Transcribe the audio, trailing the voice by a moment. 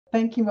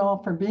thank you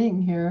all for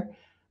being here.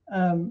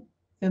 Um,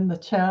 in the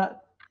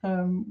chat,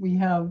 we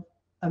have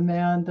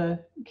Amanda,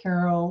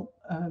 Carol,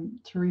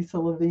 Teresa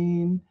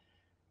Levine,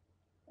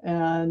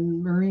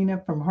 and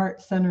Marina from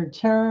Heart Centered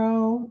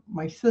Tarot,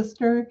 my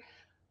sister,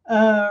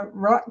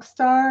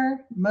 Rockstar,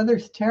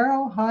 Mother's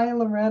Tarot. Hi,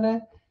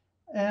 Loretta.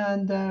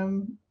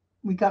 And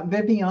we got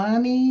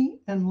Viviani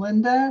and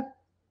Linda.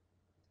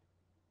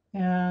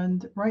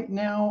 And right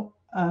now,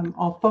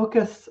 I'll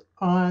focus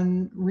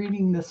on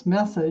reading this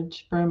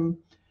message from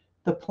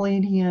the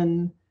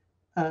Pleiadian,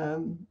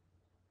 um,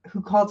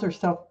 who calls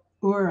herself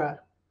Uura.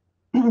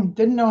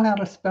 Didn't know how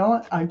to spell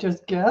it. I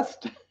just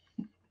guessed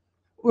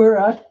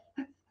Uura.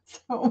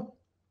 So,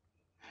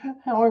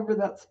 however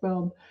that's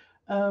spelled.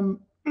 Um,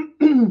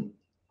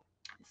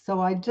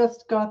 so I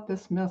just got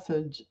this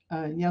message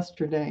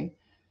yesterday.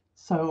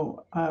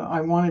 So I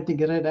wanted to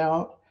get it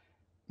out.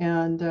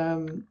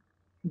 And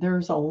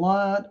there's a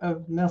lot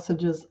of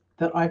messages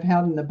that I've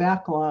had in the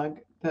backlog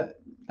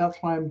that's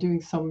why I'm doing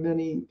so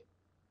many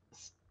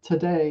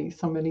today,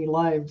 so many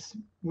lives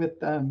with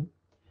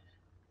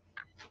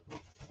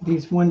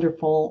these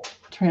wonderful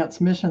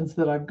transmissions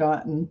that I've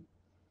gotten.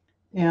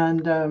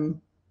 And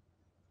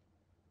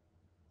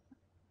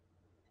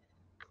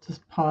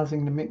just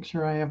pausing to make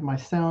sure I have my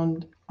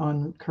sound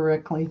on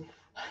correctly.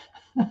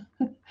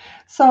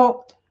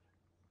 So,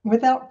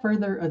 without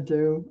further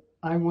ado,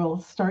 I will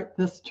start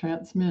this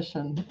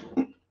transmission.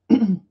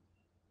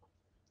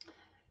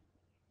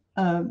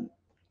 um,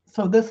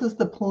 so, this is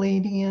the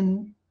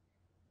Pleiadian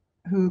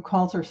who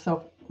calls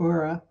herself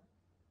Uura.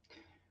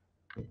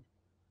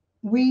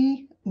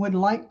 We would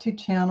like to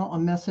channel a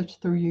message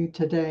through you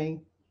today.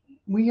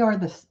 We are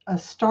a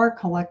star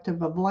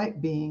collective of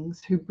light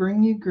beings who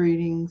bring you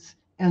greetings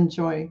and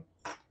joy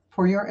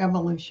for your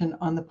evolution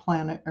on the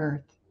planet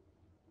Earth.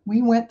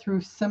 We went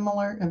through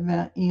similar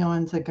event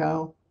eons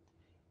ago,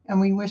 and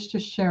we wish to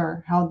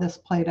share how this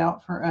played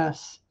out for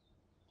us.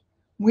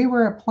 We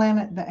were a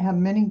planet that had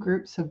many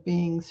groups of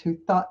beings who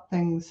thought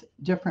things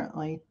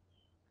differently.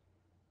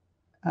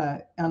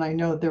 And I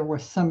know there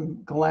was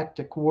some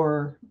galactic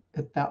war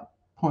at that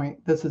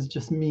point. This is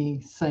just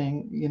me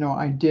saying,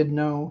 I did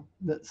know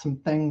that some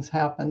things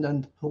happened,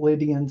 and the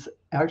Pleiadians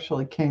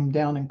actually came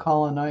down and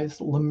colonized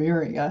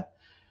Lemuria.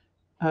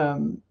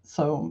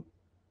 So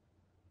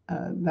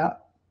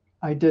that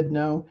I did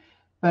know.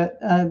 But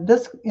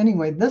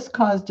this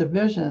caused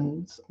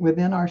divisions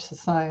within our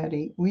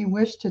society. We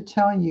wish to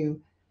tell you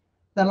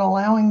that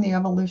allowing the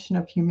evolution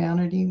of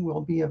humanity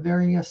will be a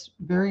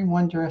very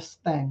wondrous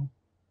thing.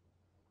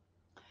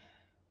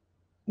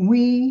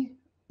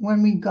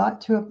 When we got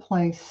to a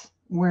place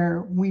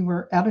where we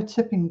were at a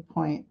tipping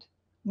point,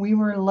 we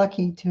were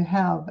lucky to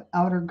have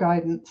outer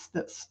guidance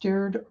that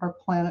steered our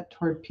planet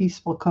toward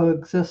peaceful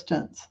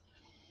coexistence.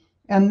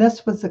 And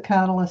this was the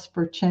catalyst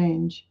for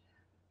change,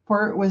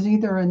 for it was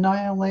either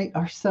annihilate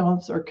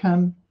ourselves or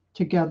come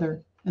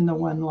together in the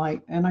one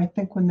light. And I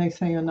think when they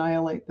say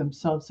annihilate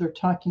themselves, they're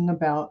talking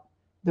about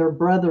their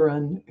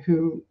brethren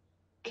who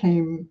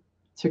came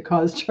to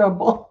cause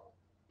trouble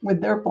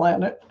with their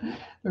planet.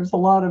 There's a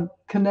lot of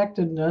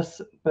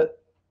connectedness,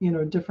 but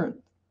different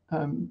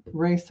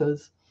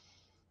races.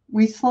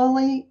 We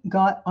slowly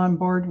got on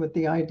board with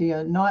the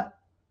idea, not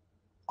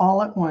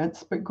all at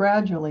once, but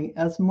gradually,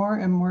 as more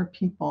and more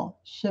people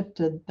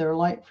shifted their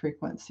light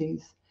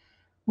frequencies.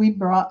 We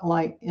brought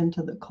light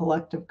into the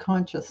collective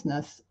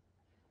consciousness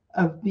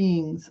of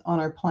beings on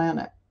our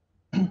planet.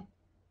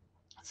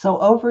 So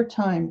over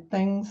time,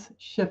 things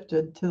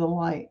shifted to the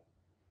light,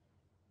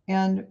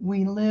 and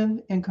we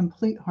live in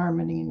complete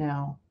harmony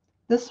now.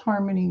 This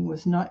harmony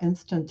was not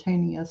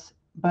instantaneous,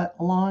 but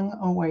long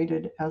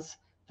awaited as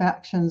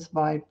factions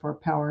vied for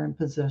power and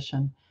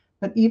position.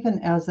 But even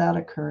as that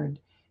occurred,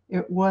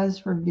 it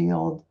was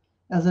revealed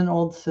as an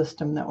old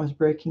system that was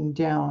breaking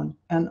down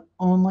and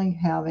only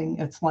having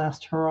its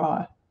last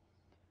hurrah.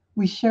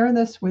 We share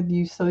this with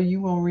you so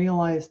you will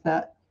realize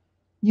that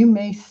you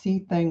may see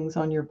things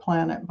on your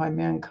planet by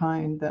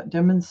mankind that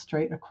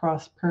demonstrate a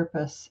cross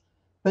purpose,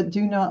 but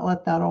do not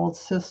let that old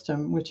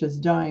system, which is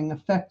dying,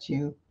 affect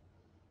you.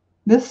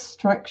 This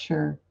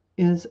structure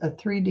is a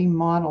 3D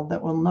model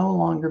that will no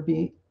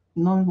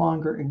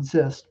longer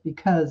exist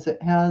because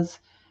it has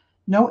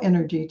no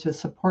energy to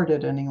support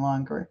it any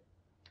longer.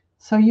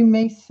 So you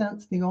may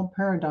sense the old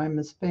paradigm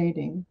is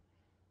fading,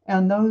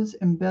 and those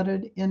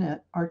embedded in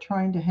it are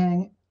trying to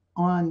hang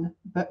on,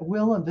 but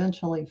will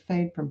eventually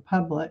fade from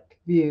public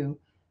view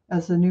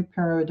as the new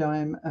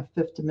paradigm of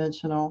fifth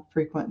dimensional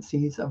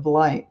frequencies of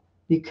light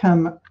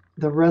become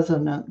the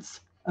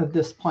resonance of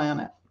this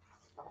planet.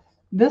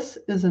 This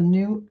is a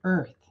new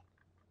Earth.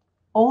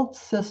 Old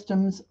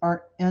systems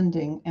are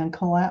ending and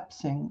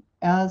collapsing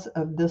as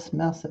of this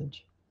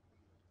message.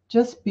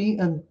 Just be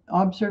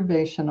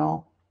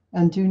observational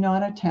and do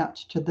not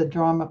attach to the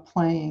drama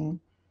playing,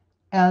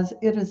 as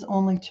it is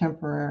only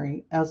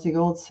temporary, as the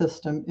old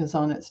system is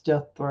on its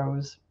death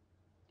throes.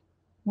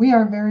 We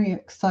are very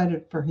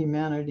excited for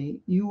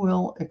humanity. You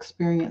will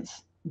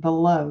experience the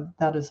love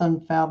that is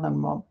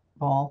unfathomable,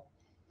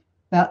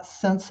 that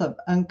sense of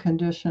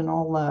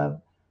unconditional love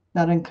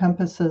that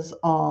encompasses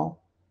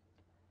all.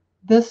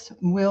 This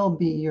will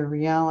be your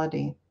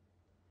reality.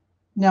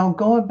 Now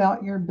go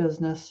about your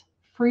business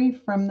free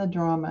from the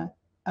drama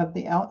of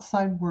the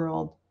outside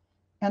world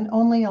and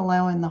only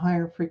allowing the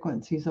higher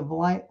frequencies of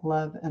light,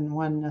 love, and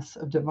oneness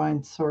of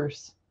Divine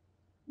Source.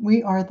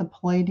 We are the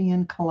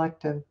Pleiadian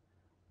Collective,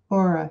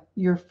 Uura,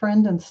 your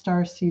friend and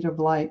star seed of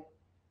light.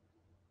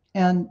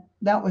 And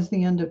that was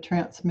the end of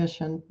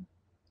transmission.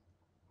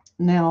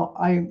 Now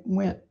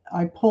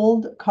I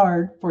pulled a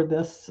card for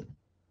this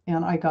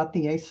and I got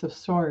the Ace of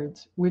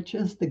Swords, which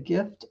is the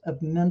gift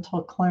of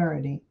mental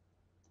clarity,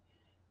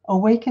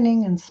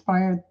 awakening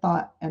inspired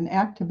thought and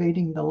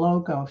activating the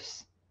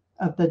logos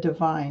of the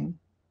divine.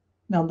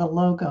 Now, the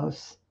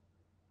logos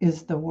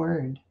is the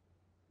word.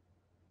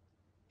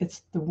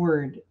 It's the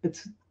word.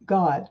 It's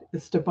God.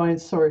 It's Divine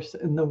Source,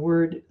 and the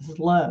word is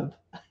love.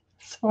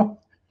 So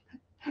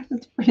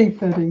it's pretty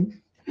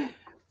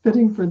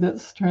fitting for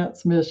this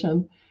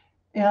transmission.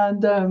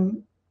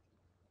 And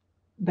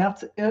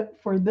that's it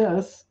for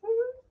this.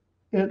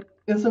 It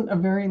isn't a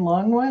very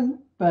long one,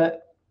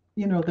 but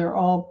they're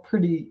all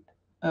pretty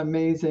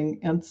amazing.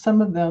 And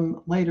some of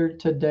them later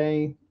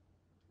today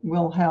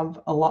will have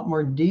a lot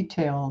more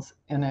details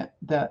in it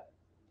that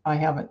I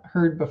haven't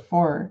heard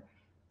before.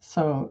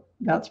 So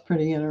that's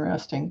pretty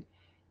interesting.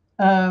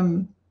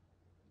 Um,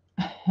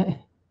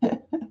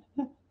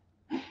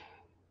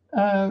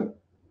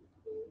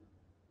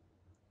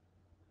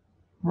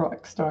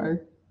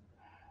 Rockstar.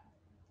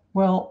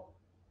 Well,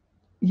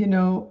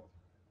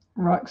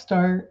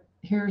 Rockstar,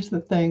 here's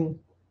the thing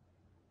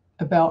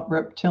about the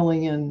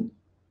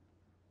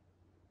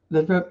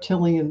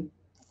reptilian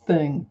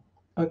thing,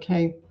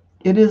 okay?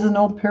 It is an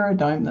old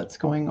paradigm that's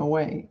going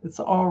away. It's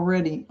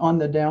already on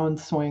the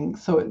downswing,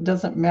 so it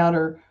doesn't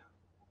matter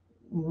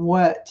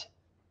what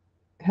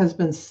has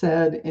been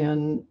said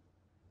in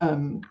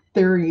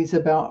theories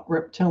about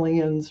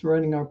reptilians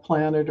running our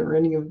planet or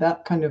any of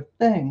that kind of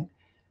thing,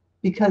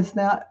 because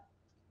that,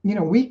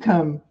 we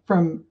come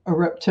from a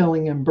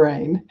reptilian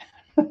brain.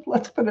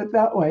 Let's put it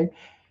that way.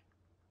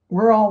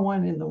 We're all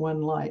one in the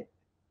one light,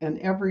 and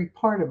every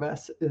part of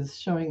us is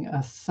showing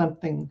us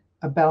something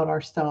about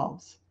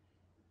ourselves.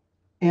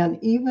 And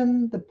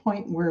even the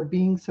point where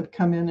beings have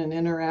come in and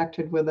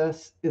interacted with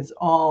us is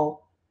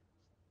all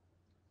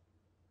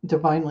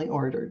divinely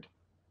ordered.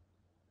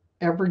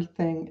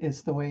 Everything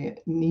is the way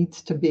it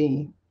needs to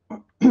be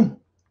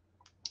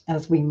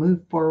as we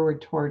move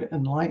forward toward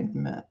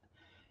enlightenment.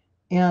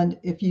 And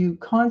if you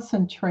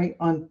concentrate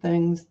on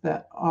things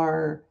that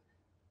are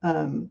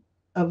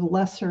of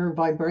lesser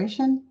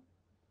vibration,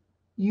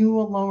 you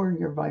will lower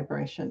your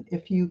vibration.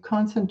 If you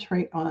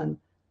concentrate on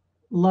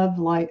love,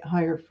 light,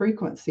 higher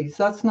frequencies,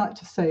 that's not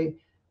to say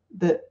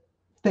that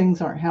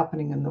things aren't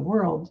happening in the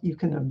world. You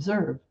can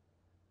observe,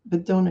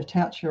 but don't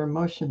attach your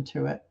emotion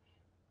to it.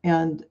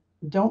 And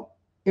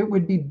it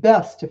would be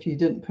best if you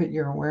didn't put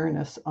your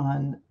awareness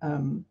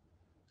on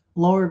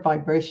lower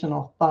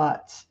vibrational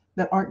thoughts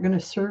that aren't going to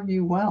serve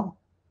you well.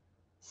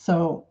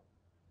 So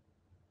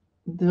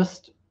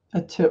just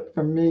a tip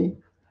from me.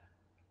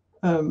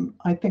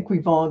 I think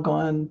we've all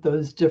gone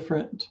those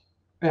different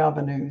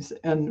avenues,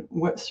 and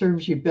what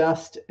serves you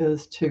best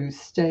is to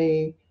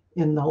stay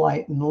in the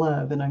light and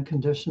love and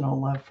unconditional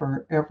love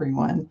for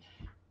everyone.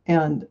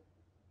 And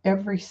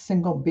every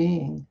single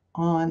being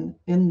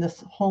in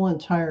this whole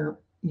entire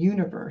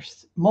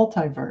universe,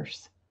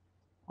 multiverse,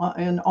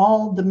 in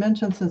all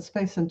dimensions in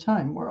space and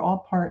time, we're all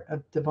part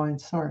of Divine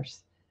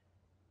Source.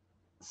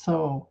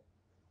 So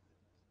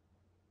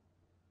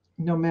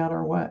no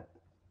matter what.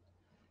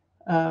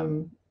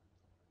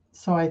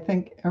 So I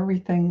think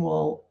everything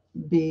will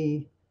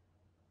be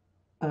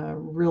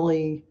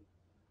really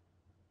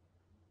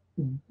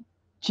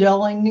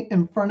gelling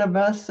in front of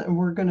us, and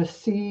we're going to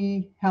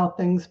see how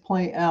things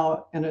play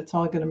out, and it's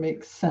all going to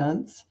make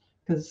sense,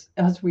 because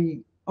as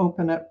we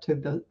open up to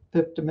the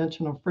fifth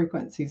dimensional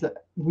frequencies,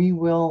 we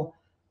will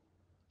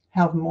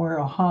have more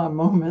aha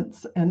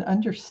moments and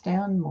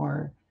understand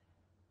more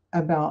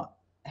about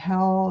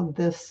how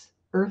this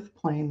earth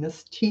plane,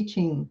 this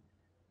teaching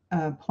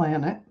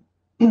planet,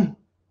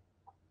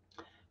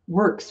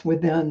 works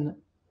within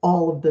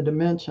all of the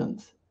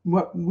dimensions.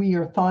 What we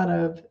are thought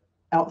of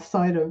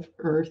outside of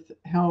Earth,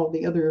 how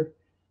the other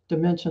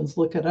dimensions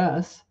look at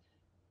us.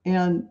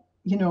 And,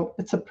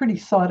 it's a pretty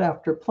sought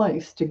after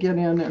place to get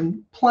in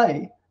and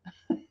play.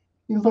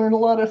 You learn a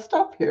lot of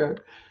stuff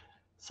here.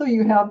 So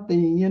you have the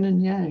yin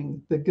and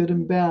yang, the good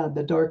and bad,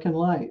 the dark and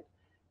light.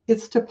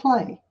 It's to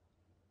play.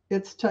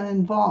 It's to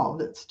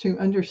involve. It's to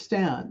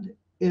understand.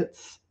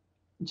 It's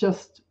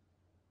just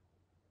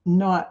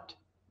not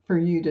for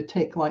you to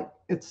take like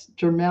it's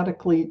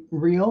dramatically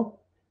real.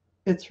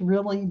 It's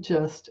really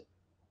just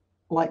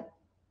like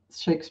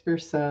Shakespeare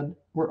said,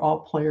 we're all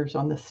players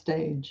on the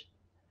stage.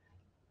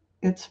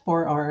 It's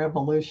for our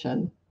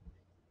evolution.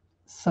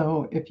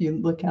 So if you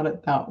look at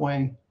it that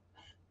way,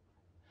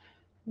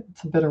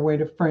 it's a better way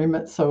to frame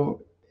it.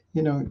 So,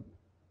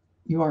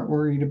 you aren't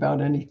worried about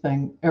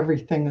anything.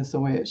 Everything is the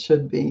way it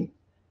should be.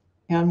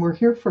 And we're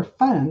here for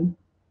fun.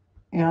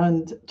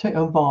 and to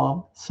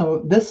evolve.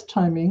 So this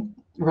timing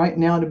right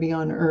now to be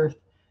on Earth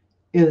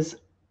is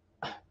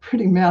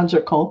pretty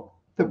magical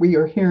that we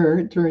are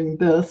here during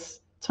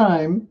this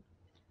time.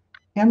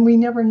 And we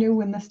never knew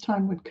when this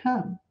time would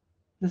come,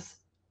 this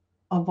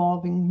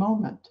evolving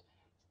moment,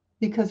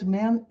 because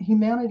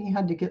humanity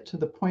had to get to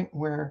the point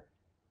where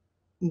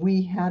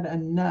we had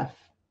enough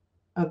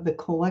of the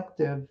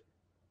collective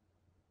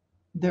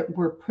that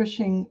were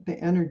pushing the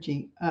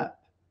energy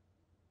up,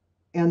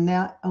 and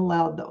that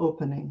allowed the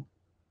opening.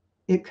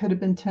 It could have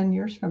been 10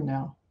 years from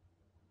now.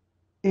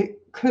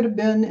 It could have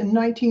been in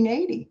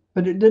 1980,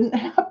 but it didn't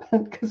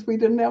happen because we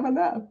didn't have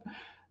enough.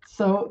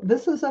 So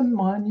this is a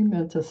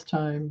monumentous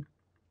time,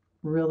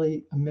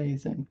 really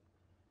amazing.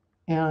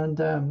 And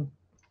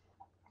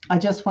I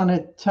just want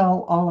to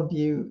tell all of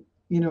you,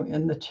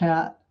 in the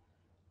chat,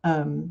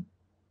 um,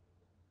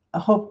 I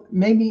hope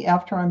maybe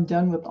after I'm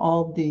done with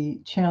all the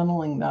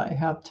channeling that I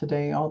have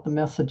today, all the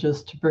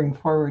messages to bring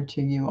forward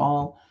to you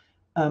all,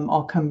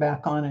 I'll come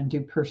back on and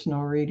do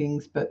personal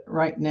readings. But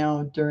right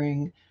now,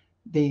 during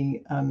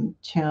the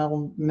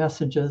channel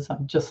messages,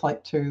 I'd just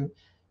like to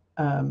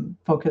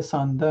focus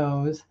on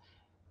those.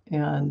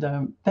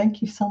 And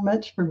thank you so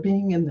much for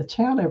being in the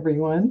chat,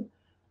 everyone.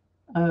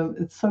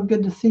 It's so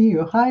good to see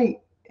you. Hi,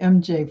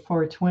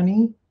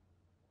 MJ420.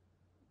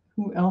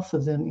 Who else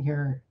is in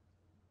here?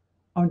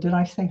 Oh, did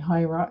I say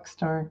hi,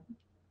 Rockstar?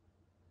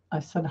 I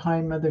said hi,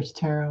 Mother's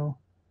Tarot.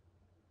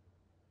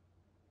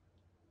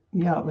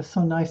 Yeah, it was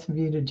so nice of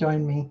you to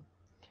join me.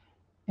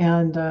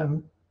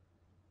 And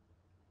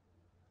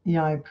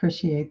yeah, I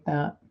appreciate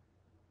that.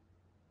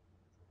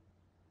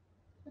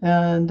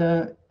 And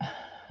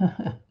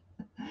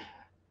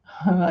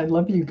I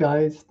love you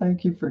guys.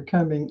 Thank you for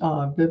coming.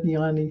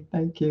 Viviani,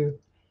 thank you.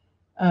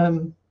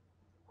 Um,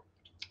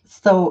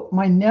 so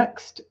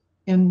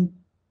in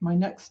my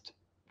next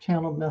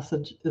channel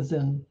message is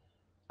in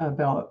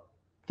about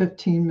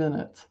 15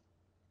 minutes.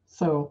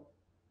 So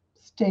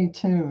stay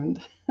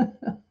tuned.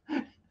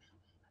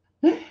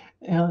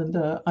 And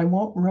I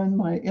won't run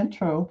my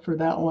intro for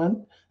that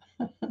one.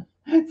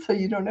 So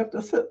you don't have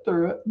to sit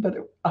through it, but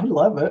I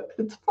love it.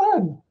 It's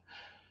fun.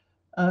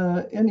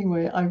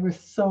 Anyway, I was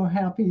so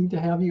happy to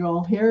have you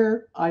all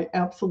here. I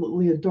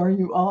absolutely adore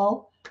you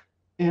all.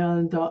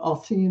 And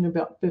I'll see you in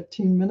about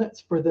 15 minutes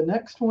for the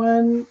next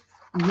one,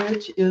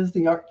 which is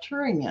the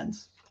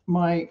Arcturians,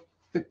 my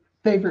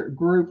favorite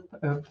group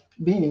of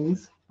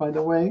beings, by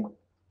the way.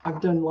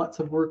 I've done lots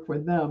of work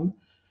with them.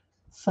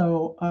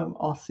 So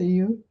I'll see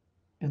you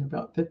in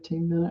about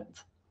 15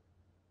 minutes.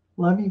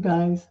 Love you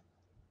guys.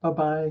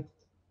 Bye-bye.